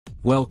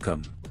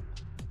Welcome.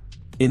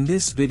 In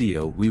this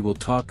video we will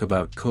talk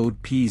about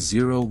code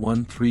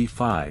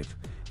P0135,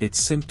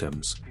 its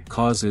symptoms,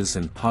 causes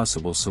and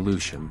possible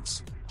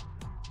solutions.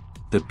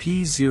 The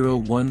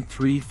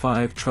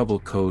P0135 trouble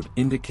code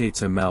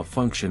indicates a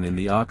malfunction in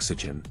the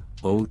oxygen,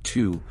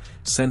 O2,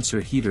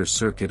 sensor heater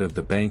circuit of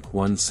the Bank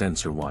 1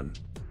 sensor 1.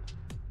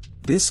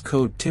 This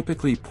code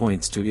typically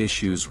points to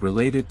issues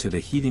related to the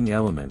heating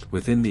element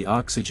within the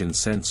oxygen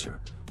sensor,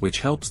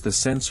 which helps the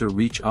sensor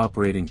reach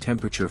operating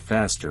temperature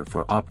faster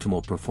for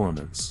optimal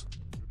performance.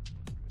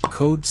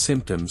 Code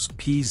symptoms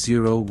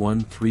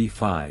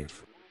P0135.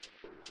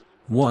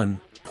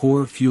 1.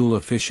 Poor fuel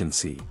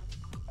efficiency.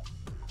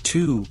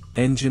 2.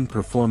 Engine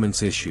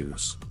performance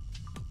issues.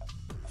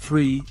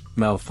 3.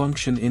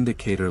 Malfunction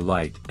indicator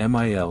light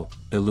 (MIL)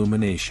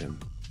 illumination.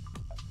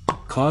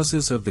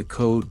 Causes of the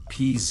code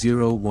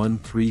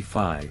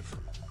P0135.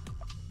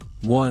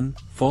 1.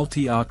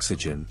 Faulty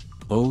oxygen,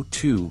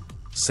 O2,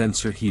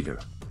 sensor heater.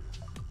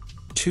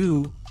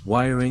 2.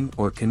 Wiring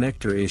or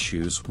connector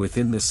issues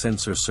within the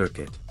sensor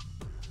circuit.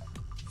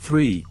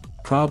 3.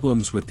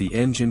 Problems with the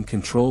engine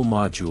control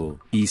module,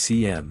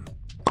 ECM.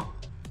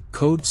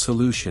 Code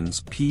solutions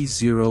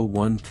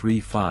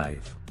P0135.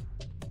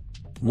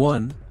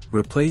 1.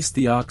 Replace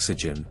the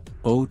oxygen,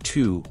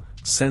 O2,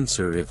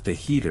 sensor if the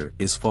heater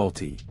is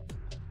faulty.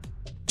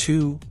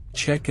 2.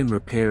 Check and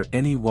repair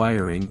any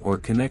wiring or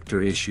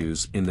connector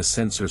issues in the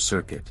sensor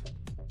circuit.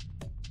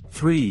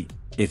 3.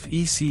 If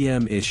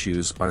ECM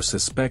issues are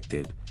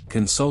suspected,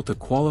 consult a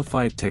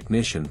qualified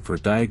technician for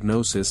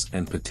diagnosis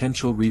and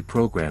potential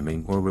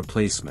reprogramming or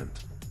replacement.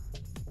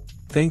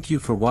 Thank you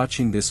for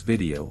watching this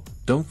video.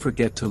 Don't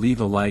forget to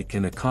leave a like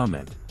and a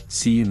comment.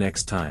 See you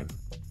next time.